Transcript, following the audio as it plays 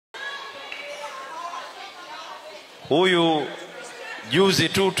Huyu juzi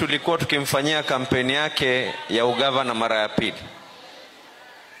tu tulikuwa tukimfanyia kampeni yake ya ugavana mara ya pili.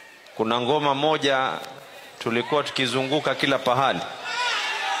 Kuna ngoma moja tulikuwa tukizunguka kila pahali.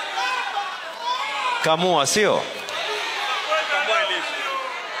 Kamua, sio?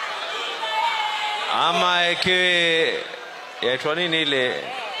 Ama ekewe yaitwa nini ile?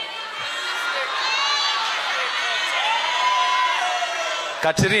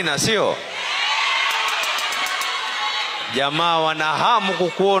 Katrina, sio? Jamaa wana hamu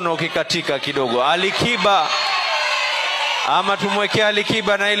kukuona ukikatika kidogo. Alikiba, ama tumwekea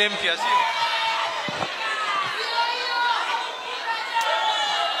Alikiba na ile mpya, sio?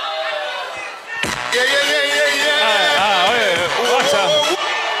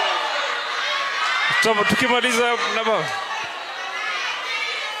 Tukimaliza na baba.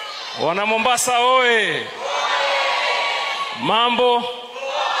 Wana Mombasa oe. Mambo.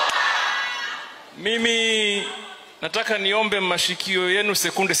 Mimi nataka niombe mashikio yenu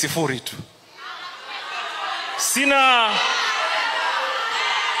sekunde 0 tu.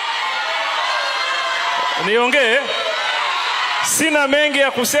 Sina mengi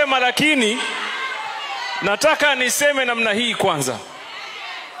ya kusema, lakini nataka niseme namna hii kwanza.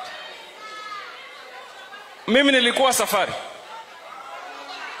 Mimi nilikuwa safari.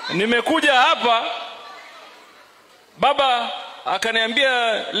 Nimekuja hapa, baba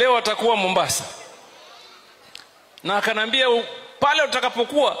akaniambia leo atakuwa Mombasa. Na akaniambia pale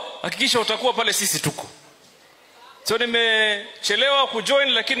utakapokuwa hakikisha utakuwa pale sisi tuko. So nimechelewa kujoin,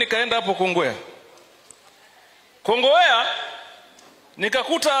 lakini kaenda hapo Kongowea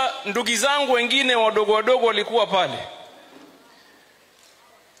nikakuta ndugu zangu wengine wadogo walikuwa pale.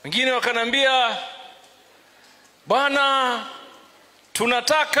 Wengine wakanambia, bana,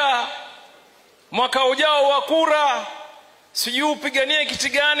 tunataka mwaka ujao wa kura, sijui upiganie kiti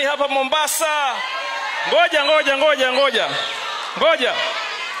gani hapa Mombasa. Ngoja.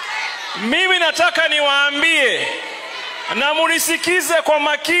 Mimi nataka niwaambie na munisikize kwa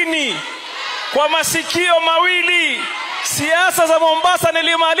makini, kwa masikio mawili. Siasa za Mombasa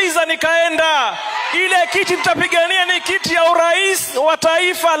nilimaliza nikaenda. Ile kiti nitapigania ni kiti ya urais wa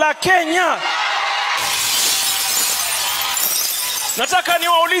taifa la Kenya. Nataka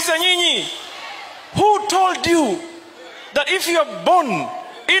niwaulize nyinyi, who told you that if you are born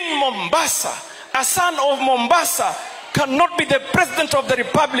in Mombasa, a son of Mombasa cannot be the president of the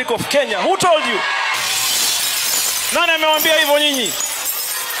Republic of Kenya? Who told you? Nani amewambia hivyo nyinyi?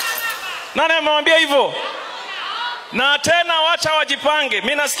 Nani amewambia hivyo? Na tena wacha wajipange.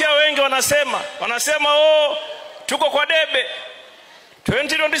 Mimi nasikia wengi wanasema tuko kwa debe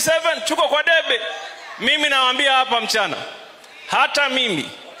 2027, tuko kwa debe. Mimi nawaambia hapa mchana, hata mimi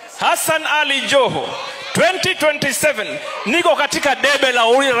Hassan Ali Joho 2027 niko katika debe la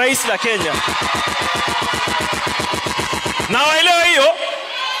rais la Kenya. Na waelewe hiyo,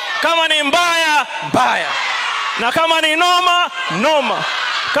 kama ni mbaya, na kama ni noma,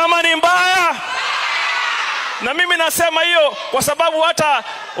 kama ni mbaya. Na mimi nasema hiyo kwa sababu hata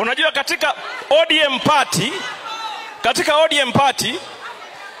unajua katika ODM party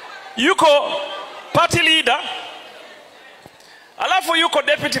yuko party leader, alafu yuko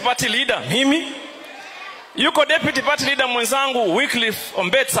deputy party leader mimi, yuko deputy party leader mwenzangu Wycliffe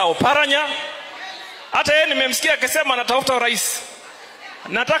Ombetsa Oparanya. Hata yeye nimemsikia akisema anatafuta rais.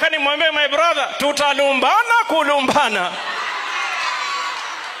 Nataka nimwambie my brother, kulumbana.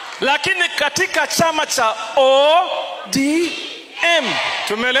 Lakini katika chama cha ODM,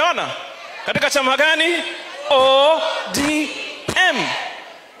 tumeelewana? Katika chama gani? ODM.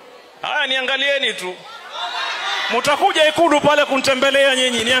 Haya, niangalieni tu. Mutakuja Ikulu pale kunitembelea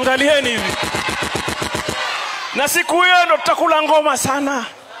nyinyi, niangalieni hivi. Na siku hiyo ndo tutakula ngoma sana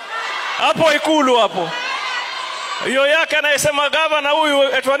hapo Ikulu hapo. Hiyo yake anayesema gavana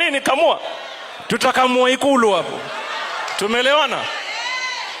huyu etwa nini, kamua, tutakamua Ikulu hapo. Tumeelewana?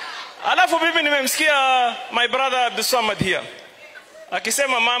 Alafu mimi nimemsikia my brother Abdulsamad here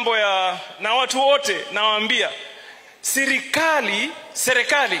akisema mambo ya, na watu wote nawaambia, serikali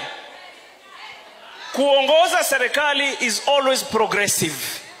kuongoza serikali is always progressive.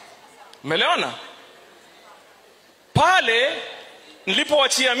 Umeelewana? Pale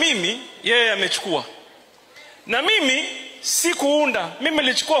nilipoachia mimi, yeye amechukua. Na mimi sikuunda, mimi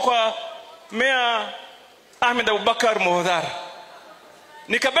nilichukua kwa Meya Ahmed Abubakar Mohdar.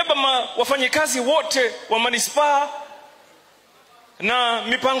 Nikabeba wafanyikazi wote wa manispaa na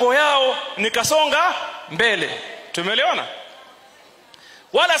mipango yao, nikasonga mbele. Tumeelewana?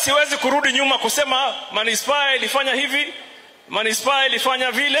 Wala siwezi kurudi nyuma kusema manispaa ilifanya hivi, manispaa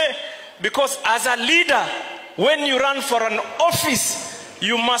ilifanya vile, because as a leader, when you run for an office,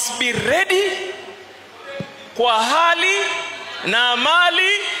 you must be ready kwa hali na mali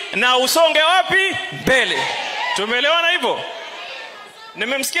na usonge wapi? Mbele. Tumeelewana hivyo?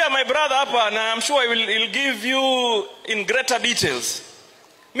 Nimemsikia my brother hapa na I'm sure he'll give you in greater details.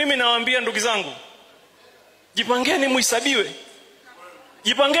 Mimi nawaambia ndugu zangu, jipangeni muhesabiwe.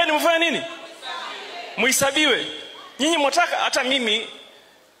 Jipangeni mfanye nini? Muhesabiwe. Nyinyi mtaka, hata mimi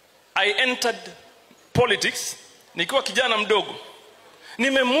I entered politics nikiwa kijana mdogo.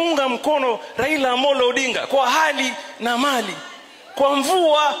 Nimemuunga mkono Raila Amolo Odinga kwa hali na mali, kwa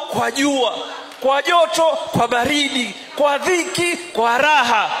mvua, kwa jua, kwa joto, kwa baridi, kwa dhiki, kwa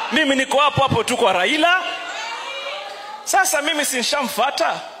raha. Mimi niko hapo tu kwa Raila. Sasa mimi si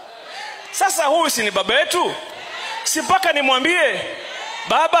nishamfuata? Sasa huyu si ni baba yetu? Si mpaka nimwambie,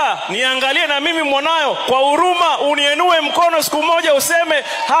 baba niangalie na mimi mwanayo kwa huruma, unienue mkono siku moja useme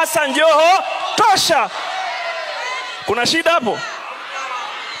Hassan Joho tosha? Kuna shida hapo?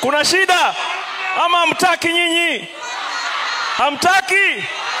 Kuna shida? Ama hamtaki nyinyi? Hamtaki?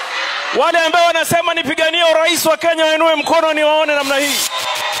 Wale ambao wanasema nipiganie urais wa Kenya wainue mkono niwaone namna hii.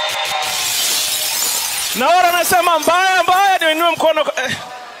 Na wale wanasema mbaya niinue mkono.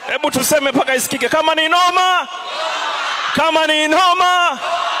 Hebu tuseme mpaka isikike. Kama ni noma, kama ni noma,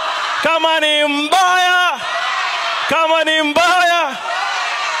 kama ni mbaya, kama ni mbaya.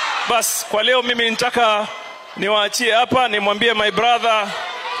 Bas kwa leo mimi nitaka niwaachie hapa, nimwambie my brother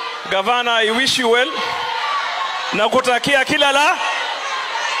Governor, I wish you well na kutakia kila la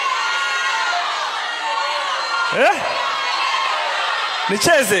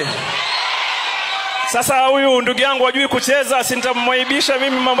nicheze. Sasa huyu ndugu yangu hajui kucheza, sitamwaibisha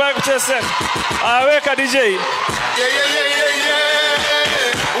mimi mambo ya kucheza. Aweka DJ.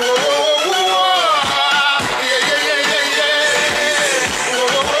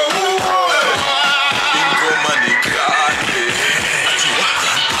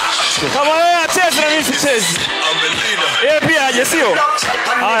 Kama wewe acheze na mimi sichezi. Yeye pia aje, sio?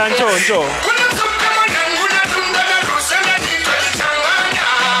 Haya, njoo.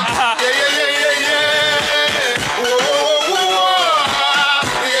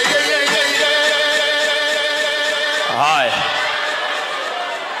 Haya.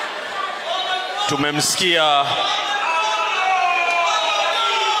 Tumemsikia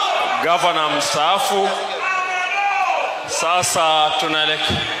Governor mstaafu. Sasa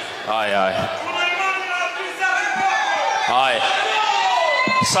tunaelekea. Haya.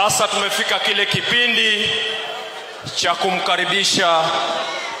 Sasa tumefika kile kipindi cha kumkaribisha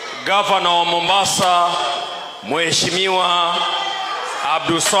Governor wa Mombasa, Mheshimiwa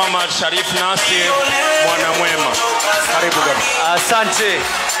Abdulswamad Sharif Nassir Mwanamwema. Karibu Governor. Asante.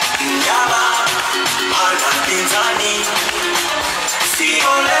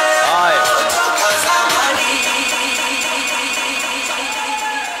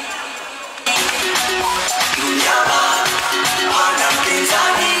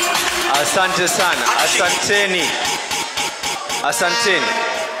 Asante sana. Asanteni.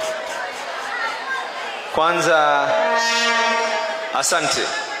 Kwanza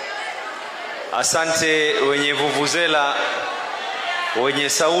asante wenye vuvuzela, wenye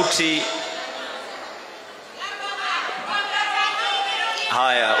sauti.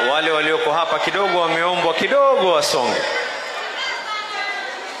 Haya, wale walioko hapa kidogo wameombwa kidogo wasonge.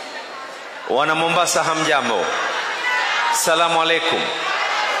 Wana Mombasa hamjambo. Salamu alaikum.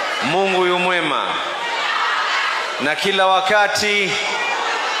 Mungu yu mwema na kila wakati.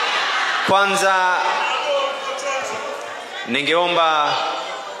 Kwanza ningeomba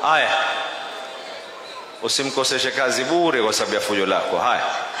usimkoseshe kazi bure kwa sababu ya fujo lako. Haya,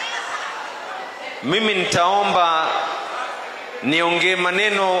 mimi nitaomba niongee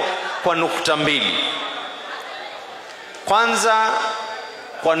maneno kwa nukta mbili. Kwanza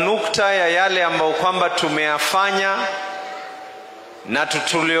kwa nukta ya yale ambayo kwamba tumeyafanya na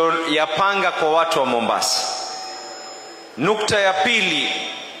tulioyapanga kwa watu wa Mombasa. Nukta ya pili,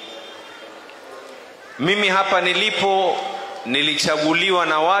 mimi hapa nilipo nilichaguliwa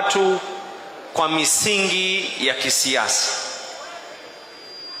na watu kwa misingi ya kisiasa.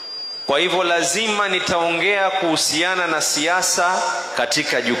 Kwa hivyo lazima nitaongea kuhusiana na siasa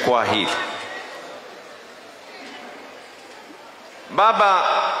katika jukwaa hili. Baba,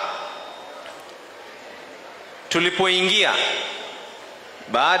 tulipoingia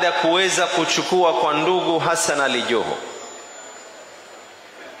baada ya kuweza kuchukua kwa ndugu Hassan Ali Joho,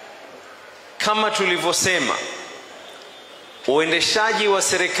 kama tulivyosema, uendeshaji wa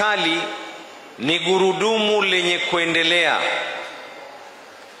serikali ni gurudumu lenye kuendelea.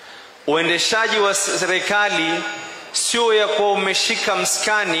 Uendeshaji wa serikali sio ya kuwa umeshika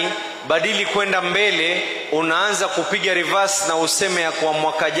mskani badili kwenda mbele unaanza kupiga reverse na useme ya kwa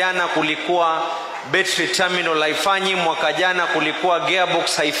mwaka jana kulikuwa battery terminal haifanyi, mwaka jana kulikuwa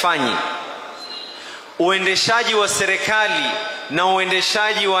gearbox haifanyi. Uendeshaji wa serikali na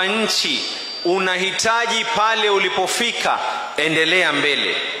uendeshaji wa nchi unahitaji pale ulipofika endelea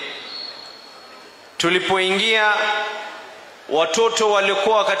mbele. Tulipoingia watoto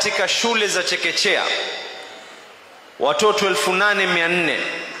walikuwa katika shule za chekechea watoto 8,400.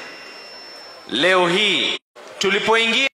 Leo hii tulipoingia